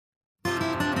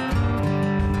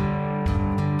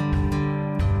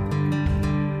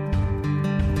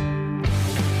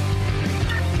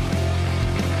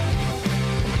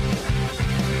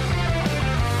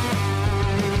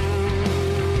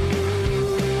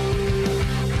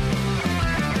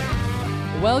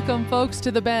Welcome, folks, to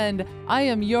The Bend. I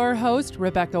am your host,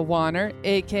 Rebecca Warner,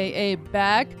 a.k.a.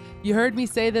 Back. You heard me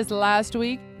say this last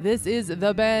week. This is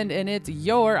The Bend, and it's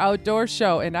your outdoor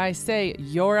show. And I say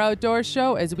your outdoor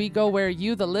show as we go where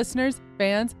you, the listeners,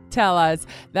 fans, tell us.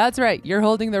 That's right. You're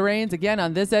holding the reins again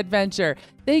on this adventure.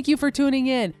 Thank you for tuning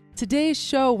in. Today's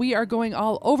show, we are going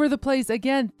all over the place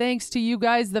again, thanks to you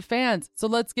guys, the fans. So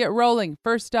let's get rolling.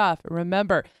 First off,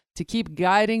 remember to keep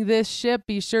guiding this ship.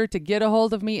 Be sure to get a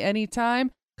hold of me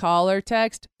anytime. Call or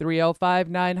text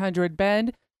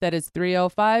 305-900-BEND. That is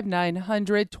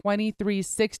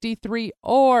 305-900-2363.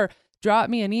 Or drop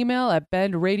me an email at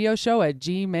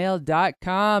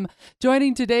bendradioshow@gmail.com.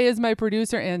 Joining today is my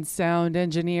producer and sound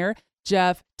engineer,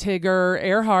 Jeff Tigger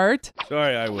Earhart.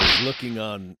 Sorry, I was looking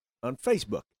on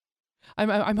Facebook.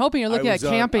 I'm hoping you're looking at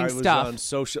camping stuff. I was on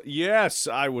social. Yes,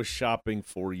 I was shopping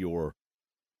for your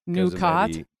new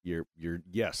cot. Eddie, your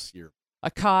a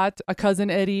cot, a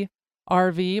Cousin Eddie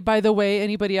RV. By the way,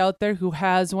 anybody out there who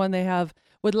has one,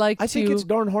 would like to. I think it's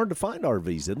darn hard to find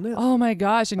RVs, isn't it? Oh my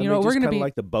gosh! And you know what, we're going to be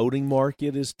like the boating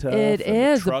market is tough. It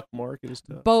is. The truck market is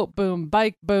tough. Boat boom,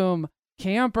 bike boom,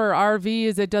 camper,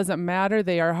 RVs. It doesn't matter.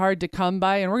 They are hard to come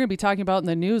by, and we're going to be talking about in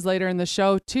the news later in the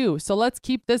show too. So let's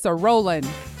keep this a rolling.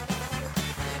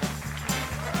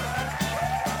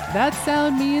 That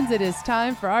sound means it is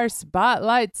time for our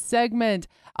Spotlight segment.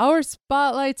 Our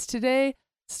Spotlights today,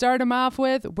 start them off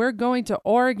with, we're going to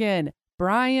Oregon.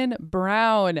 Brian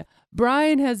Brown.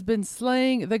 Brian has been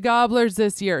slaying the gobblers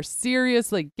this year.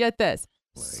 Seriously, get this.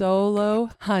 Solo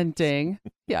hunting.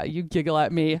 Yeah, you giggle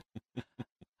at me.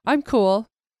 I'm cool.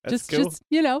 That's cool. Just,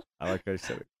 you know. I like how you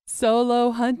said it.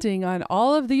 Solo hunting on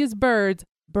all of these birds.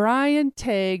 Brian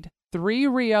tagged 3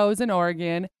 Rios in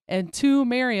Oregon and 2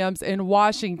 Merriams in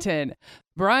Washington.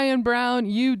 Brian Brown,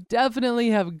 you definitely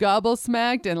have gobble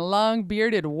smacked and long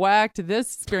bearded whacked this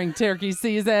spring turkey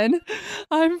season.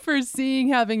 I'm foreseeing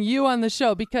having you on the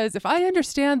show because if I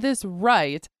understand this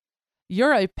right,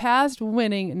 you're a past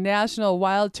winning National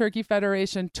Wild Turkey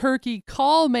Federation turkey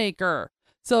call maker.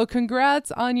 So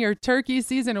congrats on your turkey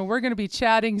season, and we're going to be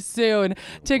chatting soon.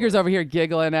 Tigger's over here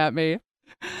giggling at me.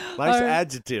 Nice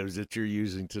adjectives that you're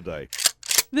using today.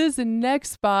 This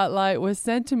next spotlight was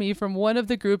sent to me from one of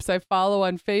the groups I follow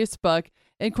on Facebook.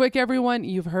 And quick, everyone,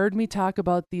 you've heard me talk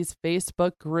about these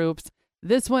Facebook groups.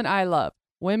 This one I love,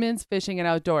 Women's Fishing and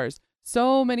Outdoors.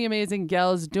 So many amazing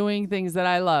gals doing things that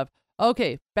I love.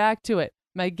 Okay, back to it.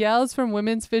 My gals from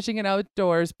Women's Fishing and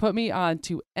Outdoors put me on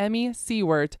to Emmy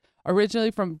Seward,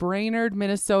 originally from Brainerd,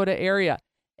 Minnesota area.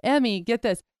 Emmy, get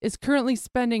this, is currently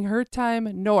spending her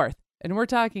time north. And we're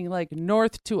talking like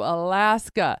north to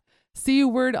Alaska.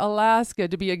 Seward, Alaska,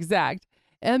 to be exact.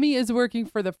 Emmy is working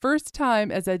for the first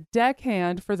time as a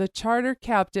deckhand for the charter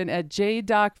captain at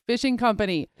J-Dock Fishing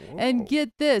Company. Whoa. And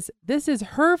get this is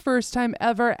her first time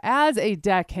ever as a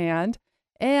deckhand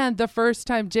and the first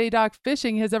time J-Dock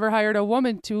Fishing has ever hired a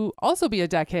woman to also be a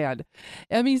deckhand.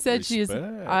 Emmy said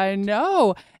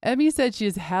Emmy said she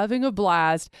is having a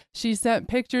blast. She sent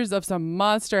pictures of some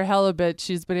monster halibut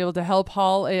she's been able to help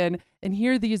haul in. And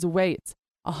here are these weights.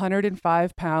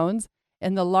 105 pounds,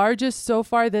 and the largest so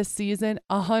far this season,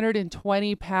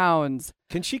 120 pounds.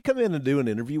 Can she come in and do an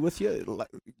interview with you?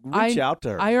 Reach out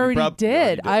to her. I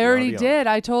already did.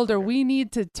 I told her we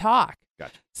need to talk.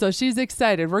 Gotcha. So she's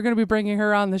excited. We're going to be bringing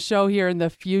her on the show here in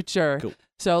the future. Cool.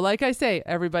 So like I say,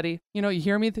 everybody, you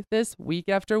hear me this week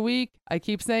after week. I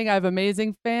keep saying I have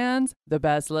amazing fans, the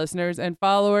best listeners and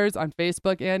followers on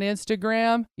Facebook and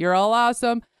Instagram. You're all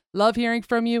awesome. Love hearing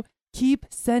from you. Keep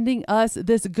sending us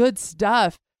this good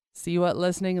stuff. See what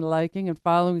listening, liking, and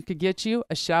following could get you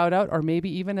a shout out or maybe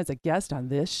even as a guest on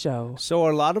this show. So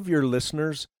a lot of your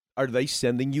listeners, are they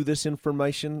sending you this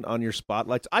information on your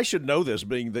spotlights? I should know this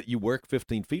being that you work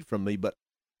 15 feet from me, but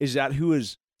is that who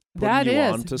is putting you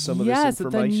on to some of this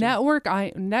information? Yes,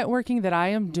 the networking that I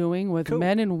am doing with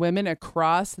men and women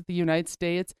across the United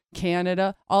States,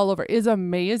 Canada, all over is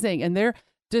amazing. And they're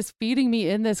just feeding me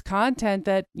in this content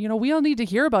that, we all need to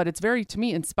hear about. It's very, to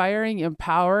me, inspiring,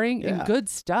 empowering, and good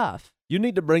stuff. You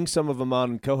need to bring some of them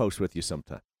on and co-host with you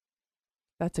sometime.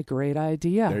 That's a great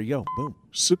idea. There you go. Boom.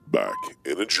 Sit back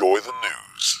and enjoy the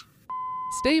news.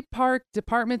 State park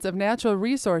departments of natural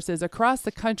resources across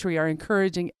the country are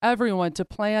encouraging everyone to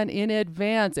plan in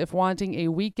advance if wanting a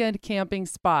weekend camping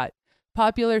spot.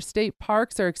 Popular state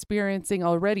parks are experiencing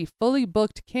already fully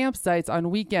booked campsites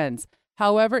on weekends.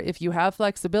 However, if you have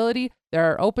flexibility,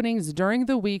 there are openings during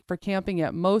the week for camping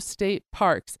at most state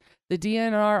parks. The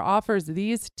DNR offers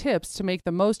these tips to make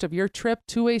the most of your trip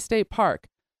to a state park.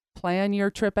 Plan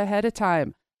your trip ahead of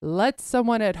time. Let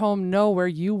someone at home know where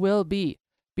you will be.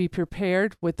 Be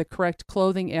prepared with the correct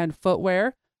clothing and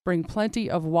footwear. Bring plenty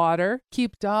of water.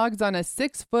 Keep dogs on a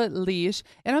 6-foot leash.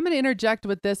 And I'm going to interject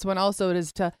with this one also. It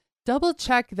is to double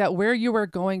check that where you are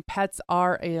going, pets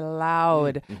are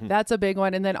allowed. Mm-hmm. That's a big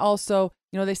one. And then also,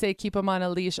 they say keep them on a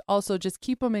leash. Also, just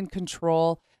keep them in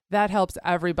control. That helps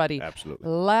everybody. Absolutely.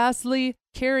 Lastly,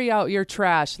 carry out your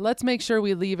trash. Let's make sure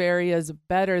we leave areas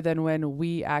better than when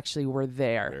we actually were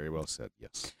there. Very well said,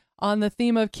 yes. On the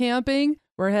theme of camping,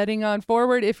 we're heading on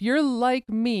forward. If you're like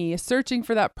me, searching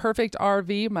for that perfect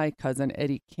RV, my cousin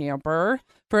Eddie Camper,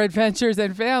 for adventures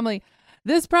and family,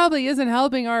 this probably isn't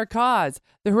helping our cause.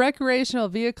 The Recreational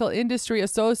Vehicle Industry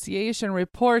Association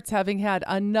reports having had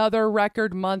another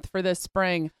record month for this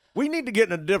spring. We need to get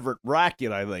in a different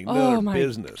racket, I think. Oh, my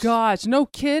business. Gosh, no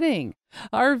kidding.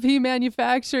 RV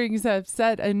manufacturing have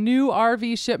set a new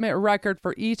RV shipment record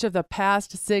for each of the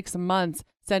past 6 months,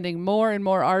 sending more and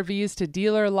more RVs to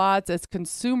dealer lots as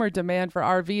consumer demand for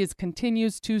RVs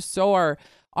continues to soar.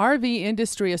 RV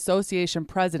Industry Association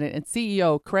President and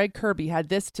CEO Craig Kirby had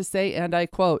this to say, and I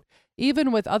quote,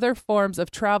 "Even with other forms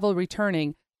of travel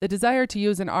returning, the desire to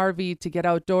use an RV to get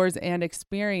outdoors and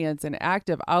experience an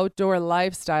active outdoor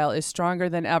lifestyle is stronger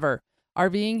than ever.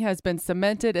 RVing has been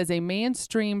cemented as a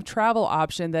mainstream travel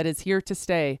option that is here to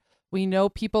stay. We know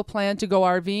people plan to go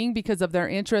RVing because of their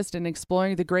interest in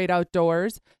exploring the great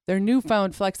outdoors, their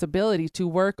newfound flexibility to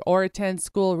work or attend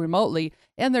school remotely,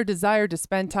 and their desire to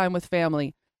spend time with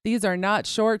family. These are not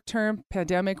short-term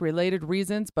pandemic-related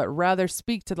reasons, but rather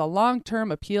speak to the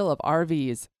long-term appeal of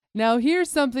RVs." Now here's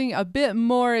something a bit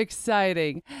more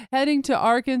exciting. Heading to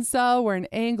Arkansas, where an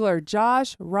angler,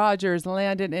 Josh Rogers,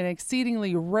 landed an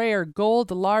exceedingly rare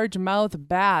gold largemouth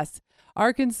bass.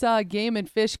 Arkansas Game and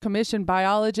Fish Commission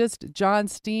biologist John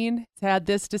Steen had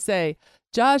this to say,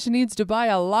 "Josh needs to buy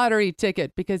a lottery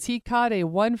ticket because he caught a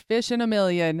one fish in a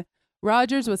million."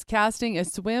 Rogers was casting a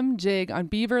swim jig on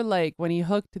Beaver Lake when he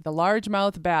hooked the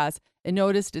largemouth bass and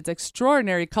noticed its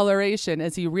extraordinary coloration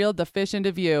as he reeled the fish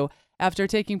into view. After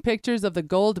taking pictures of the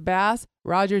gold bass,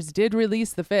 Rogers did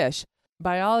release the fish.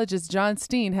 Biologist John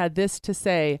Steen had this to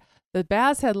say, "The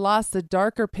bass had lost the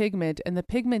darker pigment and the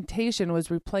pigmentation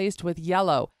was replaced with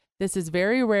yellow. This is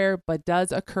very rare but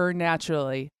does occur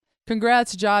naturally."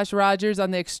 Congrats, Josh Rogers,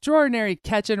 on the extraordinary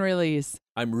catch and release.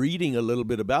 I'm reading a little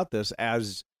bit about this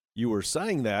as you were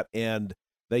saying that, and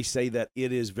they say that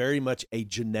it is very much a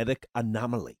genetic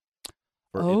anomaly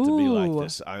for it to be like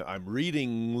this. I'm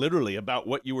reading literally about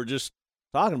what you were just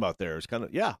talking about there. It's kind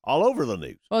of, all over the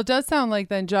news. Well, it does sound like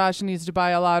then Josh needs to buy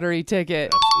a lottery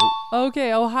ticket. Absolutely.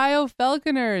 Okay, Ohio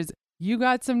Falconers. You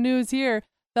got some news here.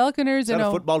 Falconers is that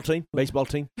a football team? Baseball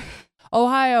team?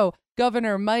 Ohio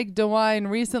Governor Mike DeWine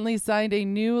recently signed a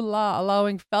new law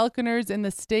allowing falconers in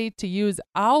the state to use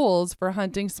owls for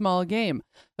hunting small game.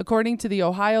 According to the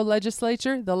Ohio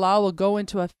legislature, the law will go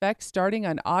into effect starting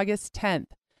on August 10th.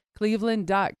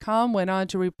 Cleveland.com went on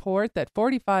to report that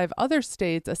 45 other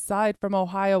states aside from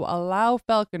Ohio allow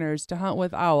falconers to hunt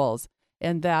with owls,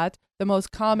 and that the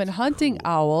most common hunting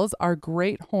owls are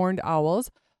great horned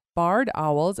owls, barred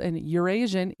owls, and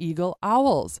Eurasian eagle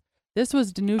owls. This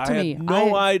was new to me. I had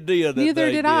no idea that neither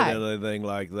they did did I. anything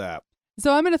like that.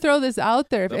 So I'm going to throw this out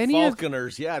there. If the any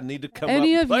falconers, need to come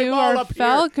any up. of you are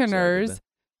falconers,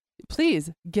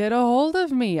 please get a hold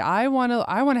of me. I want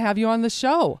to have you on the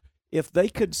show. If they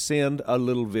could send a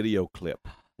little video clip,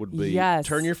 would be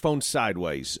turn your phone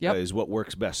sideways is what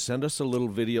works best. Send us a little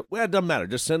video. Well, it doesn't matter.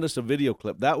 Just send us a video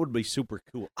clip. That would be super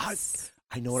cool. I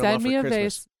know what I want for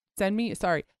Christmas. Send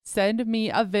me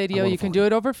a video. You can do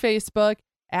it over Facebook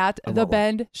at The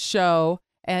Bend Show.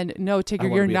 And no,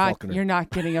 Tigger, you're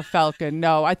not getting a falcon.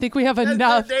 No, I think we have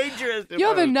enough. Dangerous. You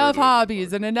have enough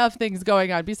hobbies and enough things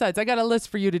going on. Besides, I got a list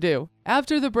for you to do.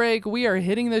 After the break, we are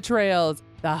hitting the trails,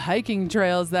 the hiking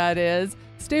trails, that is.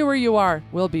 Stay where you are.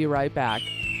 We'll be right back.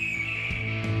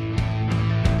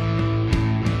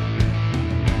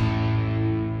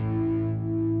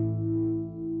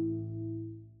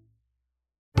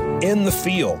 In the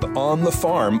field, on the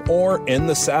farm, or in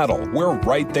the saddle, we're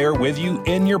right there with you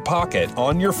in your pocket,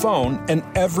 on your phone, and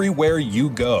everywhere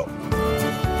you go.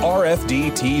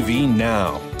 RFD TV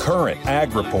Now. Current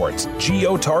ag reports,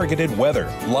 geo-targeted weather,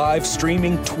 live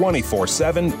streaming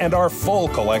 24/7, and our full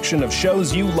collection of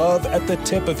shows you love at the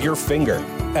tip of your finger.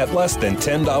 At less than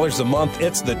 $10 a month,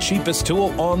 it's the cheapest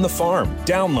tool on the farm.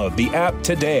 Download the app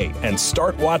today and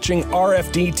start watching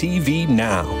RFD TV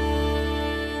Now.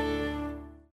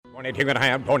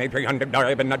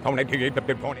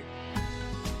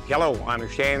 Hello, I'm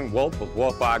Shane Wolf with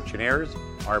Wolf Auctioneers.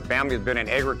 Our family has been in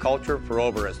agriculture for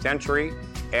over a century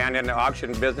and in the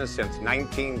auction business since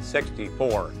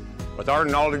 1964. With our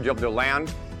knowledge of the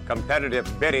land,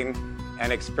 competitive bidding,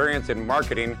 and experience in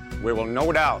marketing, we will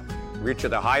no doubt reach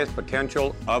the highest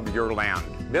potential of your land.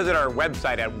 Visit our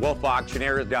website at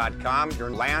wolfauctioneers.com, your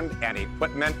land and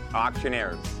equipment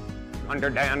auctioneers.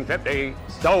 150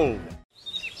 sold.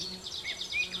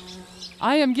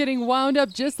 I am getting wound up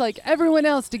just like everyone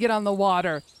else to get on the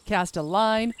water. Cast a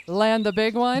line, land the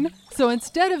big one. So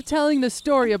instead of telling the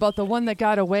story about the one that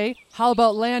got away, how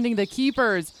about landing the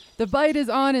keepers? The bite is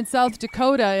on in South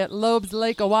Dakota at Loeb's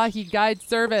Lake Oahe Guide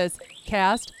Service.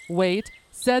 Cast, wait,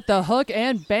 set the hook,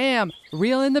 and bam,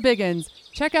 reel in the biggins.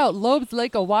 Check out Loeb's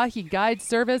Lake Oahe Guide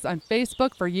Service on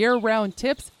Facebook for year-round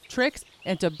tips, tricks,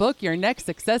 and to book your next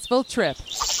successful trip.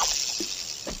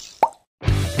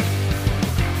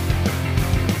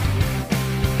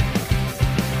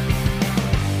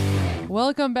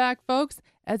 Welcome back, folks.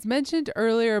 As mentioned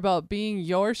earlier about being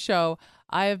your show,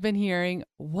 I have been hearing,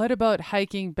 what about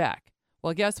hiking back?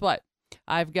 Well, guess what?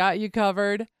 I've got you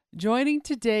covered. Joining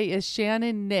today is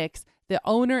Shannon Nix, the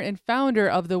owner and founder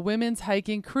of the Women's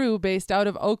Hiking Crew based out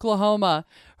of Oklahoma.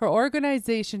 Her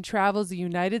organization travels the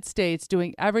United States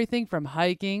doing everything from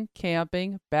hiking,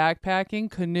 camping, backpacking,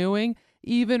 canoeing,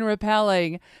 even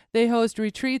rappelling. They host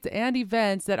retreats and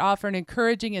events that offer an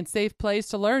encouraging and safe place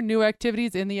to learn new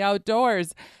activities in the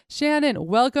outdoors. Shannon,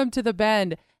 welcome to The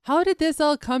Bend. How did this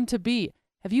all come to be?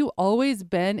 Have you always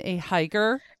been a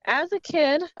hiker? As a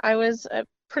kid, I was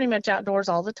pretty much outdoors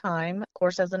all the time. Of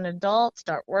course, as an adult,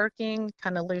 start working,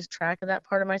 kind of lose track of that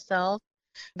part of myself.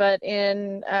 But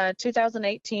in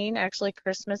 2018, actually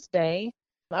Christmas Day,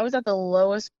 I was at the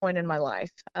lowest point in my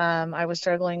life. I was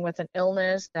struggling with an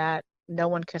illness that no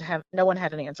one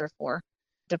had an answer for.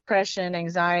 Depression,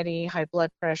 anxiety, high blood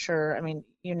pressure. I mean,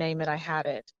 you name it, I had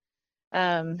it.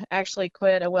 Actually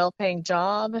quit a well-paying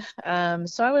job.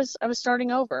 So I was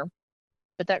starting over.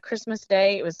 But that Christmas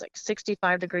Day, it was like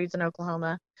 65 degrees in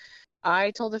Oklahoma.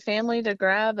 I told the family to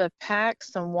grab a pack,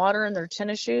 some water, and their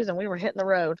tennis shoes, and we were hitting the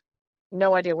road.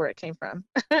 No idea where it came from.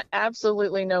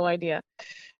 Absolutely no idea.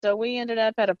 So we ended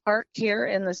up at a park here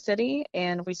in the city,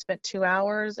 and we spent 2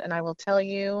 hours, and I will tell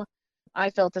you,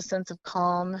 I felt a sense of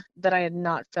calm that I had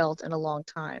not felt in a long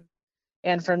time.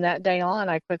 And from that day on,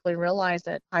 I quickly realized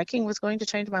that hiking was going to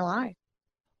change my life.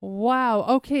 Wow.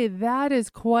 Okay, that is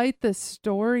quite the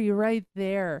story right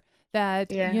there.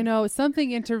 That,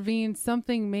 something intervened,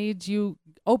 something made you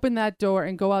open that door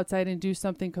and go outside and do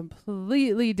something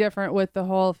completely different with the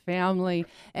whole family.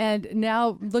 And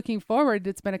now looking forward,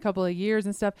 it's been a couple of years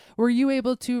and stuff. Were you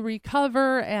able to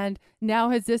recover? And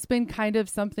now has this been kind of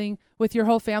something with your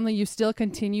whole family you still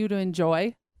continue to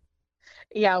enjoy?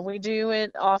 Yeah, we do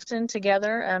it often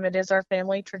together. It is our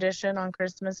family tradition on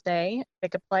Christmas Day,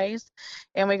 pick a place,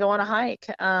 and we go on a hike.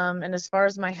 And as far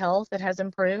as my health, it has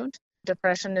improved.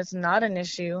 Depression is not an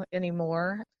issue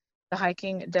anymore. The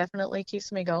hiking definitely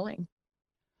keeps me going.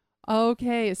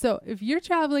 Okay, so if you're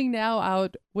traveling now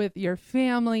out with your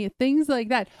family, things like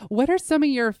that, what are some of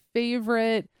your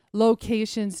favorite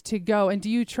locations to go? And do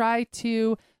you try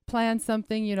to plan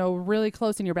something, really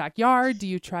close in your backyard? Do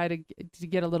you try to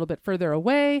get a little bit further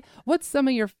away? What's some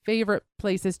of your favorite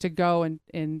places to go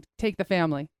and take the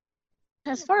family?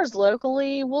 As far as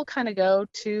locally, we'll kind of go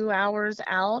 2 hours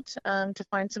out to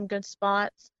find some good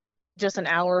spots. Just an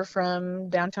hour from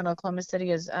downtown Oklahoma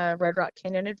City is Red Rock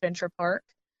Canyon Adventure Park.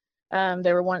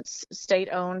 They were once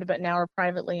state-owned, but now are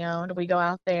privately owned. We go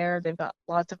out there. They've got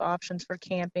lots of options for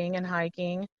camping and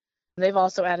hiking. They've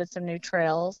also added some new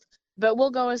trails. But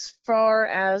we'll go as far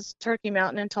as Turkey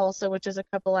Mountain in Tulsa, which is a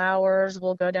couple hours.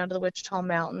 We'll go down to the Wichita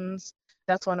Mountains.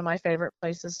 That's one of my favorite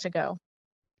places to go.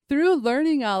 Through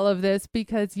learning all of this,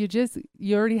 because you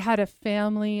already had a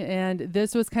family and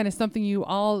this was kind of something you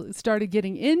all started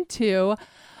getting into,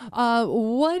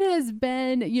 what has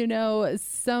been,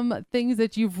 some things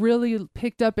that you've really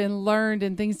picked up and learned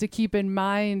and things to keep in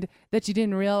mind that you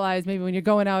didn't realize maybe when you're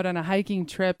going out on a hiking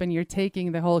trip and you're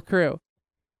taking the whole crew?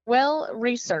 Well,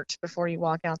 research before you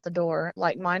walk out the door.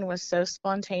 Like mine was so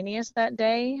spontaneous that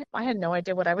day. I had no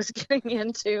idea what I was getting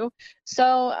into.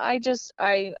 So I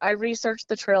researched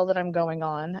the trail that I'm going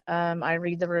on. I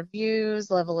read the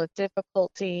reviews, level of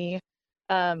difficulty.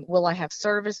 Will I have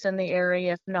service in the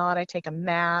area? If not, I take a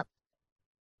map,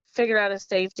 figure out a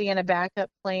safety and a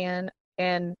backup plan,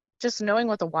 and just knowing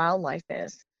what the wildlife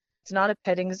is. It's not a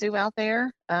petting zoo out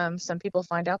there. Some people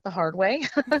find out the hard way.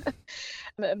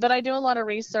 But I do a lot of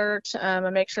research. I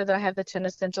make sure that I have the 10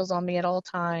 essentials on me at all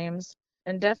times.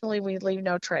 And definitely we leave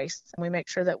no trace. We make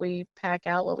sure that we pack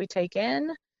out what we take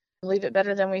in, leave it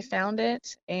better than we found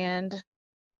it, and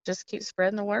just keep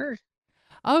spreading the word.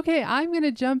 Okay, I'm going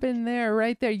to jump in there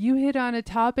right there. You hit on a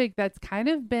topic that's kind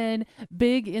of been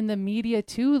big in the media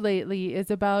too lately, is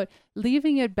about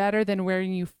leaving it better than where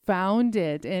you found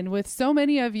it. And with so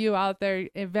many of you out there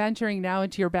venturing now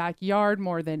into your backyard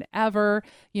more than ever,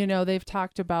 they've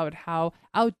talked about how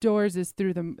outdoors is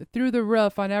through the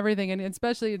roof on everything. And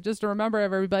especially just to remember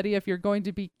everybody, if you're going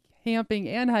to be camping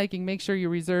and hiking, make sure you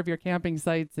reserve your camping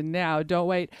sites and now, don't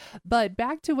wait. But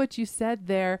back to what you said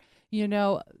there,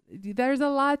 there's a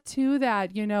lot to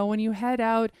that. When you head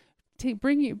out,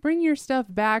 bring your stuff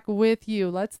back with you.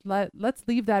 Let's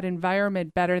leave that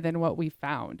environment better than what we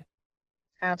found.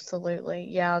 Absolutely.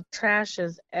 Yeah, trash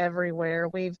is everywhere.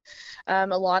 A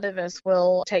lot of us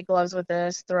will take gloves with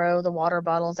us, throw the water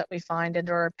bottles that we find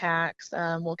into our packs.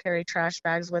 We'll carry trash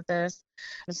bags with us.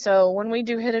 So when we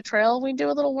do hit a trail, we do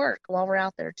a little work while we're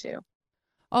out there too.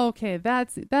 Okay,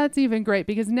 that's even great,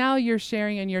 because now you're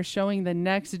sharing and you're showing the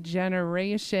next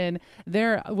generation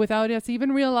there without us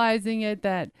even realizing it,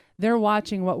 that they're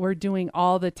watching what we're doing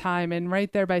all the time. And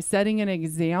right there, by setting an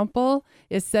example,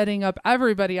 is setting up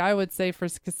everybody, I would say, for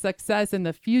success in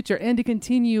the future and to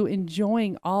continue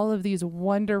enjoying all of these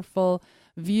wonderful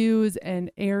views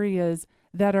and areas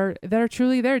that are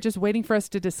truly there, just waiting for us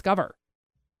to discover.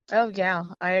 Oh, yeah,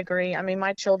 I agree. I mean,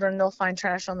 my children, they'll find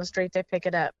trash on the street, they pick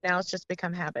it up. Now it's just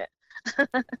become habit.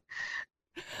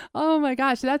 Oh my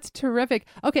gosh, that's terrific.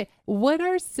 Okay, what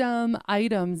are some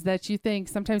items that you think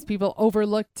sometimes people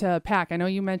overlook to pack? I know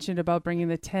you mentioned about bringing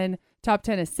the top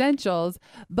 10 essentials,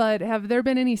 but have there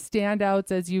been any standouts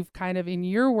as you've kind of in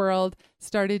your world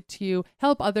started to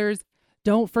help others?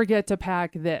 Don't forget to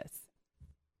pack this.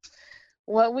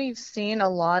 What we've seen a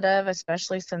lot of,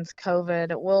 especially since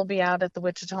COVID, we'll be out at the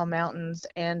Wichita Mountains,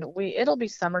 and it'll be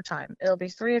summertime. It'll be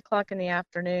 3 o'clock in the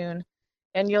afternoon,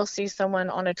 and you'll see someone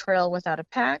on a trail without a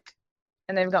pack,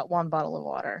 and they've got one bottle of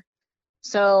water.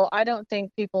 So I don't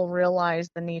think people realize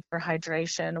the need for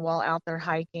hydration while out there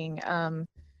hiking.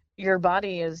 Your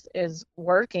body is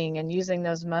working and using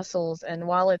those muscles, and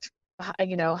while it's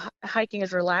hiking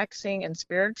is relaxing and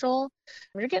spiritual,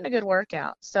 you're getting a good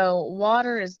workout. So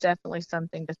water is definitely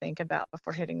something to think about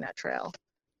before hitting that trail.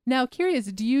 Now, curious,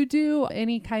 do you do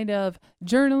any kind of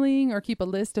journaling or keep a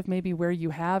list of maybe where you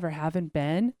have or haven't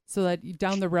been, so that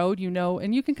down the road,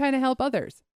 and you can kind of help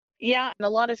others? Yeah, and a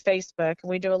lot of Facebook.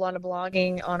 We do a lot of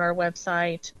blogging on our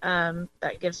website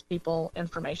that gives people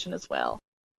information as well.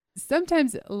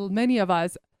 Sometimes many of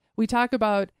us, we talk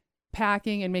about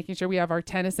packing and making sure we have our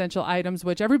 10 essential items,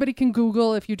 which everybody can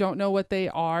Google if you don't know what they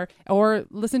are, or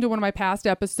listen to one of my past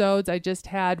episodes. I just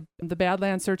had the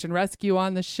Badlands Search and Rescue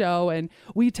on the show, and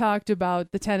we talked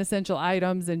about the 10 essential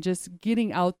items and just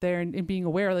getting out there and being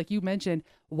aware, like you mentioned,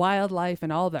 wildlife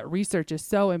and all that research is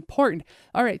so important.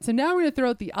 All right, so now we're going to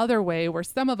throw it the other way, where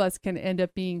some of us can end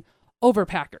up being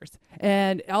overpackers.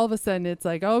 And all of a sudden it's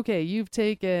like, okay, you've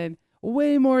taken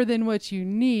way more than what you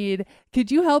need.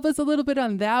 Could you help us a little bit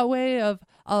on that way of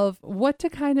what to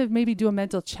kind of maybe do a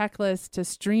mental checklist to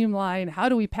streamline? How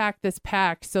do we pack this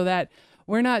pack so that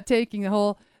we're not taking the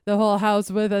whole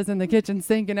house with us and the kitchen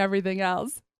sink and everything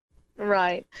else?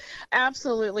 Right.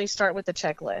 Absolutely start with the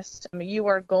checklist. I mean, you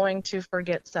are going to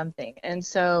forget something. And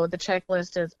so the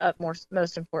checklist is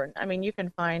most important. I mean, you can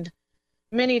find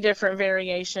many different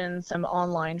variations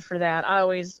online for that. I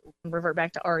always revert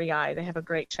back to REI. They have a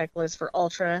great checklist for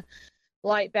ultra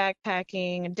light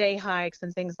backpacking, day hikes,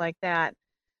 and things like that.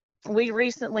 We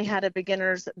recently had a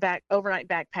beginner's overnight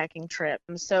backpacking trip.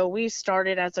 And so we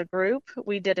started as a group.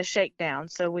 We did a shakedown.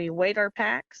 So we weighed our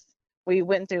packs. We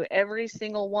went through every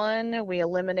single one. We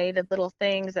eliminated little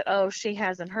things that, she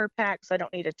has in her pack, so I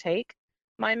don't need to take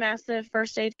my massive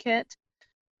first aid kit.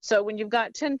 So when you've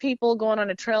got 10 people going on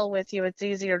a trail with you, it's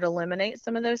easier to eliminate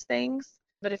some of those things.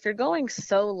 But if you're going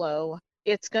solo,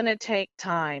 it's going to take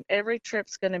time. Every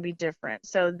trip's going to be different.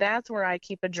 So that's where I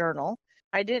keep a journal.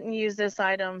 I didn't use this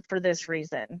item for this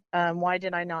reason. Why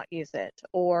did I not use it?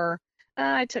 Or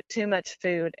I took too much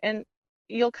food. And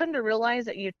you'll come to realize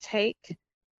that you take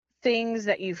things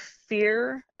that you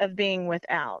fear of being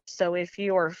without. So if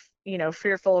you are,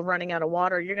 fearful of running out of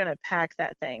water, you're going to pack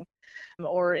that thing.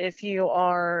 Or if you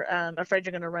are afraid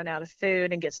you're going to run out of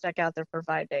food and get stuck out there for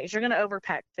 5 days, you're going to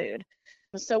overpack food.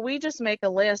 So we just make a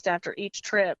list after each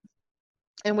trip,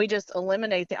 and we just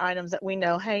eliminate the items that we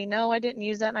know, hey, no, I didn't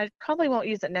use that, and I probably won't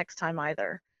use it next time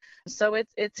either. So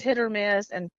it's hit or miss,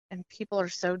 and people are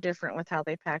so different with how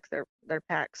they pack their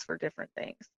packs for different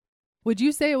things. Would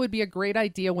you say it would be a great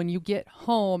idea when you get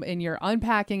home and you're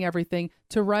unpacking everything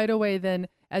to right away then,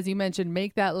 as you mentioned,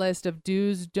 make that list of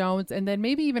do's, don'ts, and then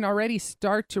maybe even already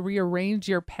start to rearrange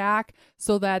your pack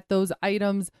so that those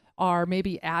items are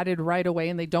maybe added right away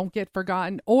and they don't get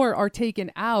forgotten, or are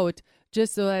taken out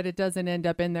just so that it doesn't end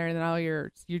up in there and now you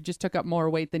just took up more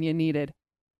weight than you needed.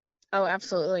 Oh,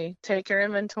 absolutely. Take your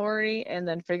inventory and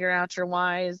then figure out your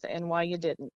whys and why you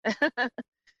didn't.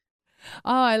 Oh,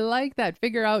 I like that.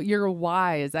 Figure out your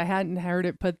whys. I hadn't heard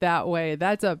it put that way.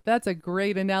 That's a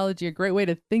great analogy, a great way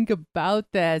to think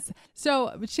about this.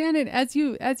 So, Shannon, as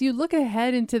you look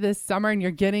ahead into this summer and you're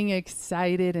getting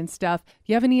excited and stuff, do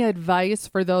you have any advice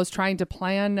for those trying to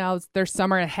plan now their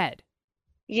summer ahead?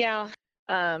 Yeah.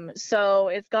 So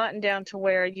it's gotten down to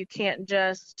where you can't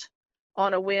just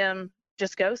on a whim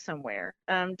just go somewhere.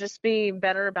 Just be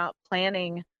better about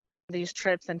planning these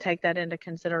trips and take that into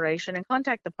consideration and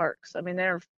contact the parks. I mean,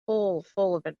 they're full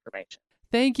of information.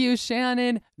 Thank you,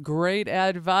 Shannon. Great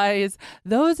advice.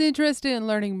 Those interested in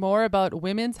learning more about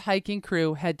Women's Hiking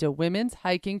Crew, head to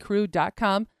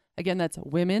women'shikingcrew.com. Again, that's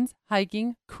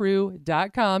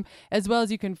women'shikingcrew.com. As well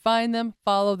as you can find them,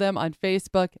 follow them on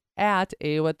Facebook at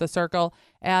A with the Circle,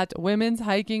 at Women's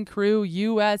Hiking Crew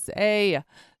USA.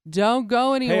 Don't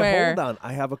go anywhere. Hey, hold on.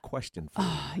 I have a question for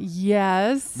you.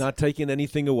 Yes. Not taking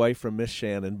anything away from Miss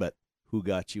Shannon, but who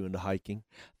got you into hiking?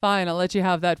 Fine, I'll let you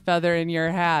have that feather in your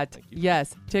hat. Thank you.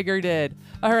 Yes, Tigger did.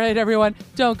 All right, everyone,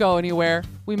 don't go anywhere.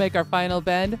 We make our final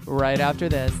bend right after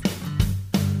this.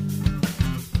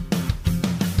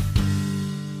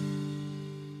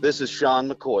 This is Sean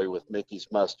McCoy with Mickey's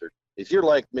Mustard. If you're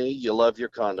like me, you love your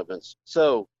condiments.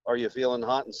 So, are you feeling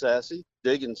hot and sassy?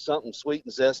 Digging something sweet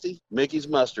and zesty? Mickey's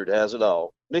Mustard has it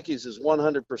all. Mickey's is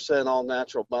 100%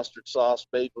 all-natural mustard sauce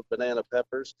made with banana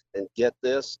peppers. And get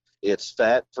this, it's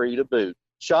fat-free to boot.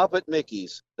 Shop at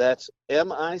Mickey's. That's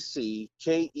MICKEYS.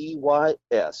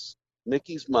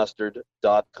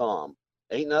 Mickey'smustard.com.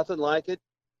 Ain't nothing like it,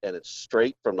 and it's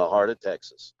straight from the heart of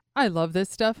Texas. I love this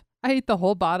stuff. I ate the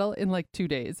whole bottle in like 2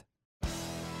 days.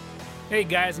 Hey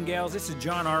guys and gals, this is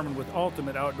John Arman with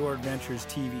Ultimate Outdoor Adventures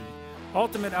TV.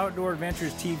 Ultimate Outdoor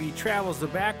Adventures TV travels the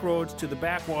back roads to the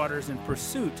backwaters in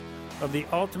pursuit of the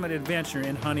ultimate adventure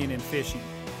in hunting and fishing.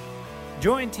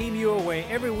 Join Team UOA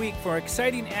every week for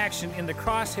exciting action in the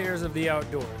crosshairs of the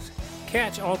outdoors.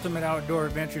 Catch Ultimate Outdoor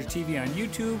Adventures TV on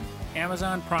YouTube,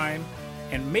 Amazon Prime,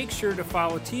 and make sure to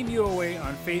follow Team UOA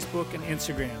on Facebook and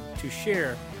Instagram to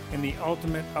share in the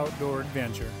ultimate outdoor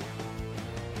adventure.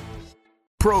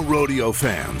 Pro rodeo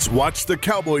fans, watch the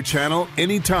Cowboy Channel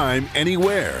anytime,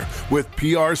 anywhere with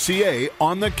PRCA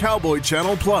on the Cowboy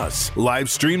Channel Plus. Live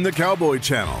stream the Cowboy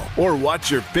Channel or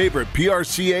watch your favorite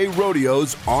PRCA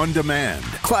rodeos on demand.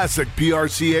 Classic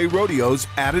PRCA rodeos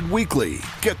added weekly.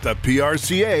 Get the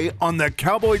PRCA on the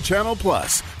Cowboy Channel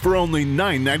Plus for only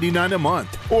 $9.99 a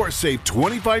month or save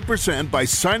 25% by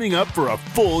signing up for a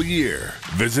full year.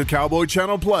 Visit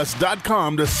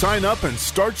CowboyChannelPlus.com to sign up and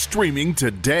start streaming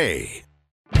today.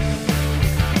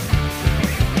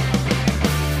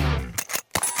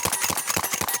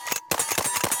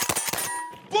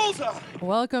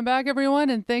 Welcome back,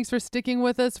 everyone, and thanks for sticking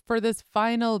with us for this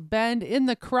final bend in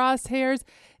the crosshairs.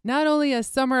 Not only is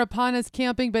summer upon us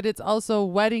camping, but it's also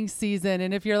wedding season.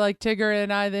 And if you're like Tigger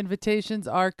and I, the invitations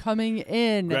are coming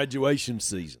in. Graduation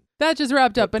season. That just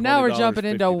wrapped up, but now we're jumping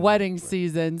into $50. wedding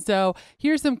season. So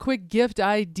here's some quick gift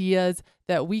ideas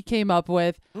that we came up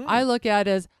with. I look at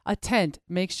as a tent.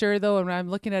 Make sure, though, when I'm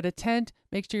looking at a tent,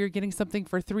 make sure you're getting something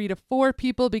for 3 to 4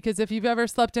 people, because if you've ever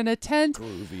slept in a tent,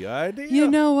 Groovy idea. you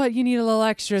know what? You need a little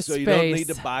extra so space. you don't need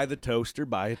to buy the toaster,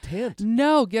 buy a tent.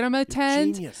 No, get them a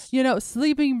tent. Genius. You know,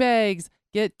 sleeping bags.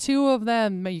 Get 2 of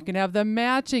them. You can have them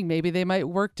matching. Maybe they might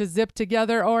work to zip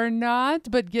together or not,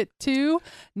 but get 2.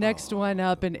 Next one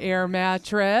up, an air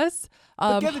mattress.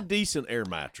 But get a decent air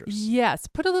mattress. Yes.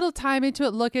 Put a little time into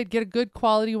it. Get a good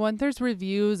quality one. There's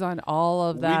reviews on all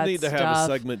of that We need stuff. to have a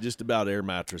segment just about air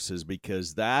mattresses,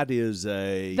 because that is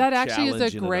That actually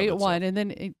is a great one. And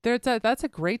then that's a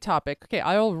great topic. Okay,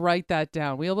 I'll write that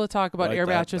down. We'll be able to talk about air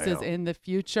mattresses in the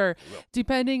future.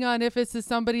 Depending on if it's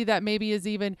somebody that maybe is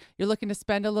even, you're looking to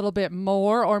spend a little bit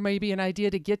more, or maybe an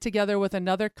idea to get together with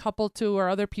another couple to, or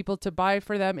other people to buy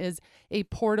for them, is a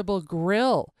portable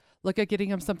grill. Look at getting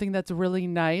them something that's really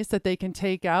nice that they can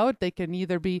take out. They can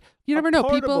either be, you never know.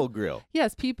 Portable People, grill.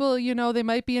 Yes, people, they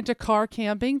might be into car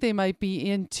camping. They might be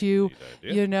into,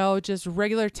 just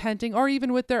regular tenting, or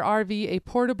even with their RV. A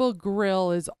portable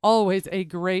grill is always a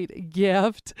great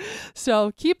gift.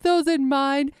 So keep those in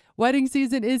mind. Wedding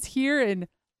season is here, and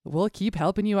we'll keep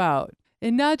helping you out.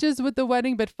 And not just with the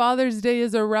wedding, but Father's Day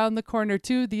is around the corner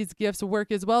too. These gifts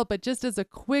work as well. But just as a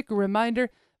quick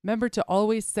reminder, remember to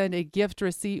always send a gift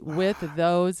receipt with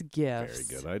those gifts.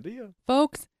 Very good idea.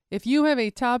 Folks, if you have a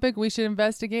topic we should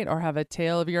investigate or have a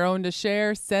tale of your own to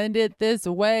share, send it this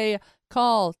way.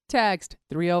 Call, text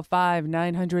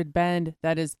 305-900-BEND.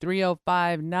 That is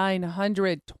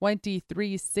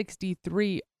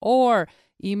 305-900-2363. Or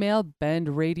email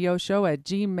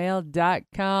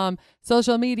bendradioshow@gmail.com.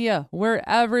 Social media, we're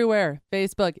everywhere.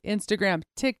 Facebook, Instagram,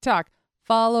 TikTok.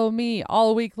 Follow me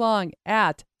all week long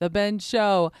at The Bend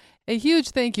Show. A huge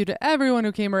thank you to everyone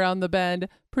who came around the bend.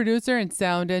 Producer and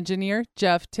sound engineer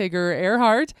Jeff Tigger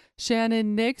Earhart,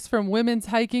 Shannon Nix from Women's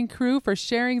Hiking Crew for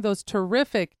sharing those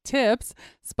terrific tips.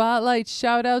 Spotlight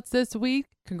shout-outs this week.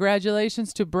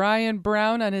 Congratulations to Brian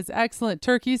Brown on his excellent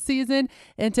turkey season,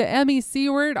 and to Emmy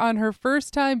Seward on her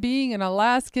first time being an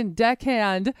Alaskan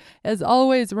deckhand. As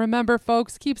always, remember,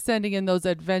 folks, keep sending in those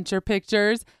adventure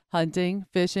pictures. Hunting,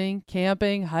 fishing,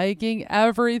 camping, hiking,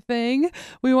 everything.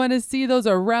 We want to see those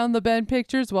around the bend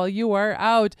pictures while you are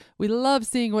out. We love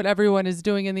seeing what everyone is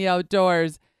doing in the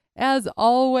outdoors. As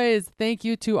always, thank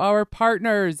you to our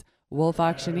partners, Wolf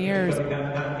Auctioneers,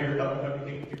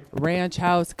 Ranch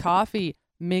House Coffee,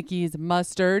 Mickey's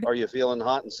Mustard. Are you feeling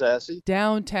hot and sassy?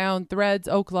 Downtown Threads,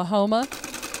 Oklahoma.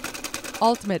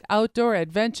 Ultimate Outdoor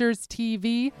Adventures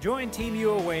TV. Join Team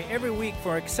UOA every week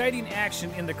for exciting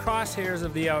action in the crosshairs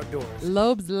of the outdoors.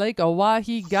 Loeb's Lake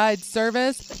Oahe Guide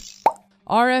Service.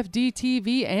 RFD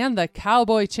TV and the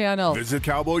Cowboy Channel. Visit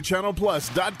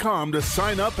CowboyChannelPlus.com to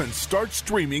sign up and start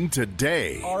streaming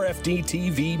today. RFD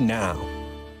TV now.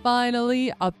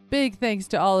 Finally, a big thanks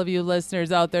to all of you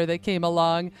listeners out there that came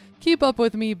along. Keep up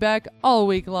with me, Beck, all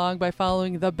week long by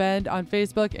following The Bend on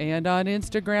Facebook and on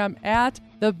Instagram at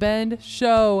The Bend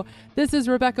Show. This is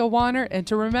Rebecca Warner, and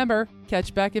to remember,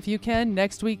 catch Beck if you can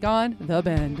next week on The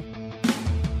Bend.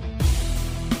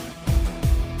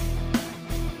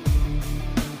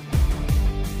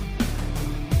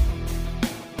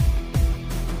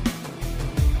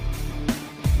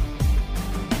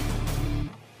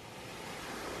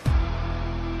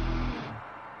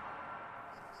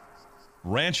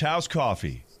 Ranch House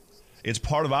Coffee. It's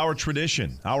part of our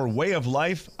tradition, our way of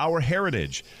life, our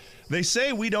heritage. They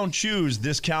say we don't choose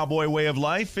this cowboy way of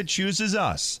life, it chooses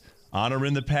us. Honor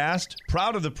in the past,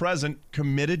 proud of the present,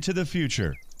 committed to the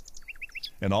future.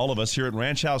 And all of us here at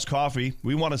Ranch House Coffee,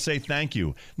 we want to say thank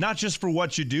you, not just for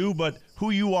what you do, but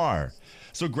who you are.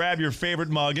 So grab your favorite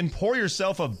mug and pour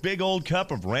yourself a big old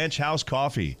cup of Ranch House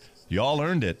Coffee. You all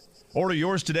earned it. Order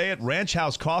yours today at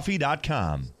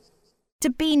ranchhousecoffee.com. To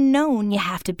be known, you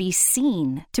have to be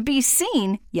seen. To be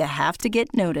seen, you have to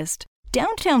get noticed.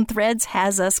 Downtown Threads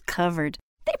has us covered.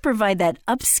 They provide that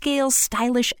upscale,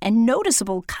 stylish, and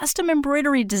noticeable custom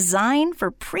embroidery design for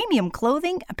premium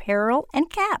clothing, apparel, and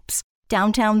caps.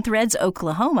 Downtown Threads,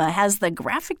 Oklahoma has the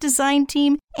graphic design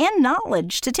team and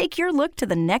knowledge to take your look to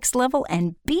the next level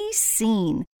and be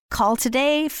seen. Call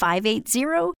today,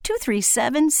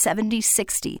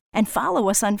 580-237-7060, and follow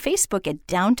us on Facebook at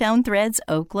Downtown Threads,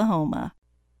 Oklahoma.